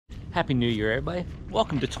Happy New Year, everybody.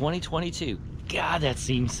 Welcome to 2022. God, that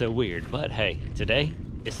seems so weird, but hey, today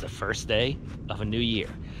is the first day of a new year.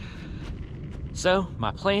 So,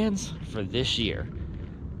 my plans for this year.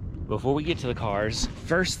 Before we get to the cars,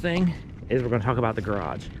 first thing is we're going to talk about the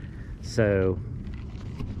garage. So,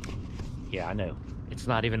 yeah, I know, it's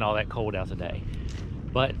not even all that cold out today,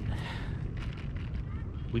 but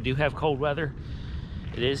we do have cold weather.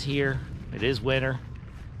 It is here, it is winter.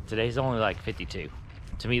 Today's only like 52.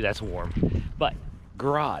 To me, that's warm. But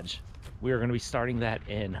garage, we are going to be starting that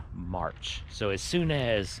in March. So as soon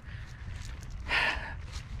as,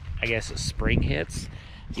 I guess, spring hits,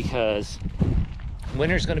 because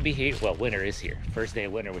winter's going to be here. Well, winter is here. First day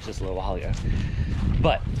of winter was just a little while ago.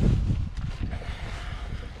 But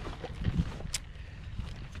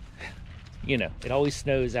you know, it always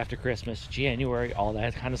snows after Christmas, January, all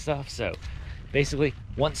that kind of stuff. So basically,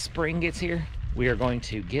 once spring gets here, we are going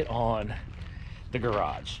to get on the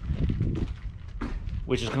garage,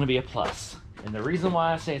 which is going to be a plus. And the reason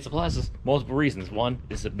why I say it's a plus is multiple reasons. One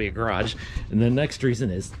is to be a garage, and the next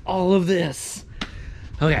reason is all of this.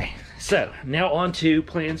 Okay, so now on to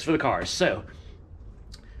plans for the cars. So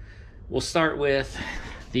we'll start with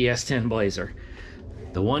the S10 Blazer,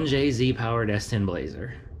 the 1JZ powered S10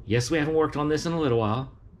 Blazer. Yes, we haven't worked on this in a little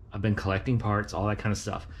while. I've been collecting parts, all that kind of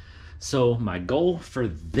stuff. So my goal for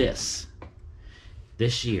this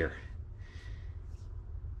year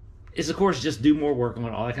is, of course, just do more work on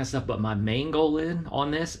all that kind of stuff, but my main goal on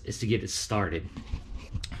this is to get it started.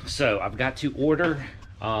 So I've got to order,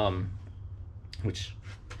 which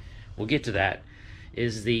we'll get to that,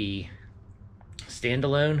 is the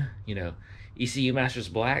standalone, you know, ECU Masters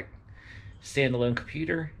Black standalone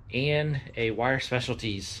computer and a Wire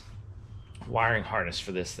Specialties wiring harness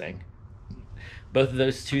for this thing. Both of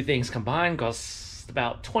those two things combined cost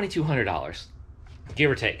about $2,200, give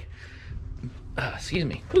or take. Excuse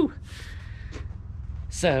me. Whew.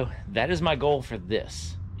 So that is my goal for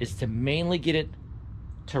this, is to mainly get it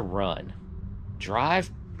to run. Drive,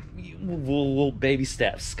 we'll baby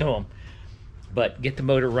steps, come on, but get the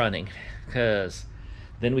motor running, because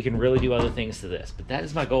then we can really do other things to this. But that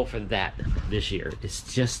is my goal for that this year, is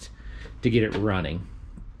just to get it running.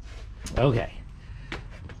 Okay,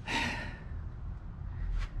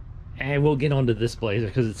 and we'll get onto this Blazer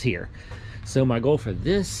because it's here. So my goal for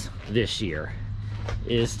this year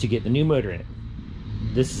is to get the new motor in it.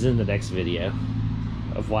 This is in the next video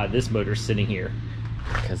of why this motor's sitting here,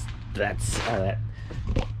 because that's all that.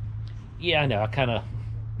 Yeah, I know, I kind of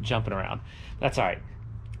jumping around. That's all right.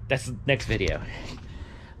 That's the next video.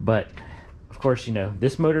 But of course, you know,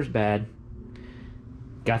 this motor's bad.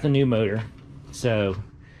 Got the new motor. So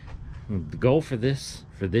the goal for this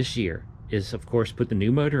year is, of course, put the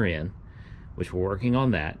new motor in, which we're working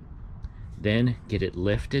on that. Then get it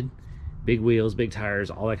lifted, big wheels, big tires,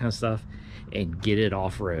 all that kind of stuff, and get it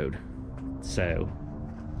off-road. So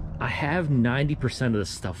I have 90% of the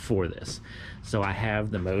stuff for this. So I have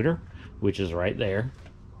the motor, which is right there,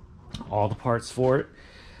 all the parts for it.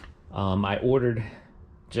 I ordered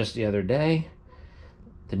just the other day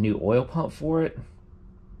the new oil pump for it,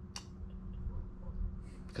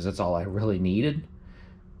 because that's all I really needed.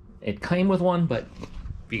 It came with one, but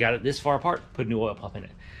if you got it this far apart, put a new oil pump in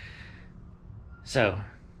it. So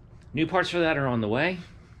new parts for that are on the way.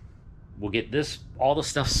 We'll get this, all the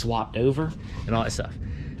stuff swapped over and all that stuff.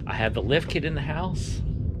 I have the lift kit in the house,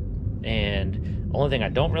 and the only thing I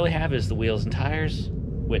don't really have is the wheels and tires,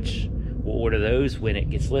 which we'll order those when it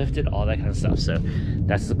gets lifted, all that kind of stuff. So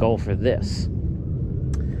that's the goal for this.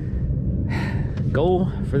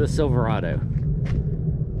 Goal for the Silverado.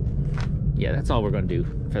 Yeah, that's all we're going to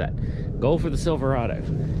do for that. Goal for the Silverado.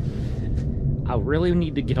 I really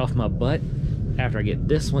need to get off my butt after I get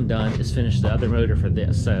this one done, is finish the other motor for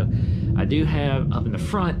this. So I do have up in the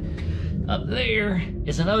front, up there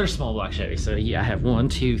is another small block Chevy. So yeah, I have 1,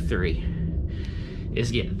 2, 3. Is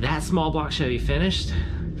get that small block Chevy finished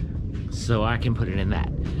so I can put it in that.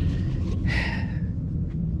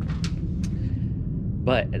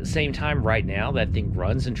 But at the same time, right now, that thing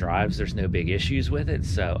runs and drives. There's no big issues with it.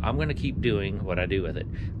 So I'm going to keep doing what I do with it.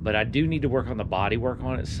 But I do need to work on the body work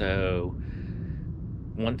on it. So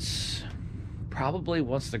probably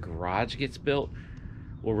once the garage gets built,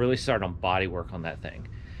 we'll really start on body work on that thing.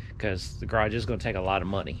 Because the garage is going to take a lot of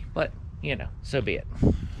money. But, you know, so be it.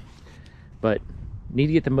 But need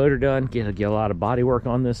to get the motor done, get a lot of body work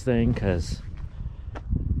on this thing, because,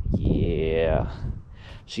 yeah,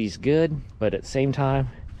 she's good, but at the same time,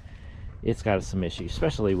 it's got some issues,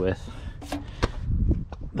 especially with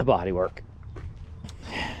the body work.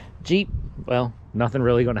 Jeep, well, nothing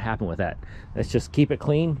really going to happen with that. Let's just keep it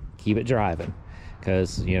clean, keep it driving,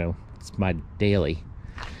 because, you know, it's my daily.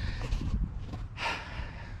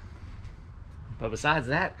 But besides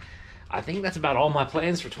that, I think that's about all my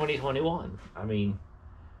plans for 2021. I mean,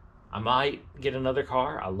 I might get another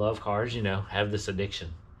car. I love cars, you know, have this addiction.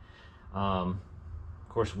 Of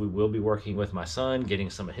course, we will be working with my son, getting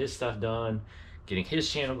some of his stuff done, getting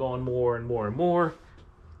his channel going more and more and more.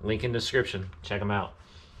 Link in the description. Check him out.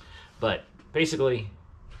 But basically,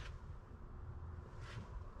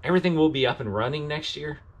 everything will be up and running next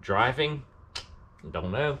year. Driving,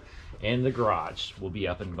 don't know. And the garage will be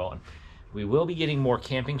up and going. We will be getting more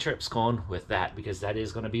camping trips going with that, because that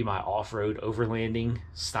is going to be my off-road overlanding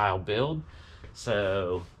style build.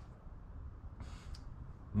 So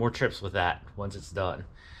more trips with that once it's done.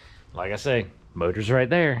 Like I say, motor's right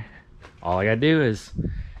there. All I gotta do is,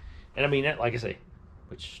 and I mean, like I say,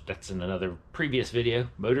 which that's in another previous video,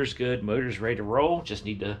 motor's good, motor's ready to roll. Just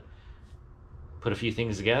need to put a few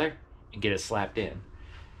things together and get it slapped in.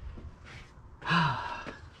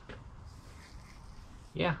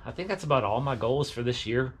 Yeah, I think that's about all my goals for this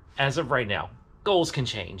year as of right now. Goals can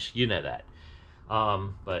change, you know that.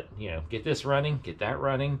 But, you know, get this running, get that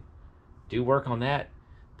running, do work on that.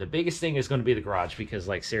 The biggest thing is going to be the garage, because,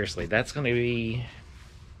 like, seriously, that's going to be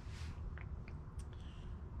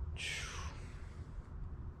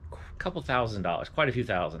a couple $1,000s, quite a few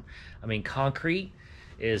thousand. I mean, concrete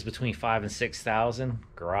is between $5,000 and $6,000.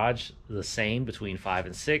 Garage, the same, between $5,000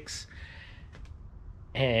 and $6,000.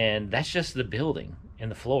 And that's just the building and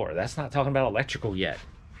the floor. That's not talking about electrical yet.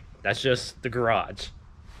 That's just the garage.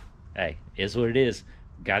 Hey, is what it is.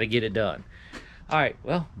 Got to get it done. All right,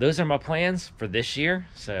 well, those are my plans for this year.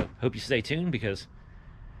 So hope you stay tuned, because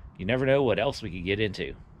you never know what else we could get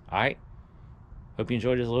into. All right, hope you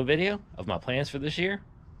enjoyed this little video of my plans for this year.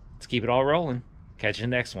 Let's keep it all rolling. Catch you in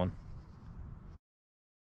the next one.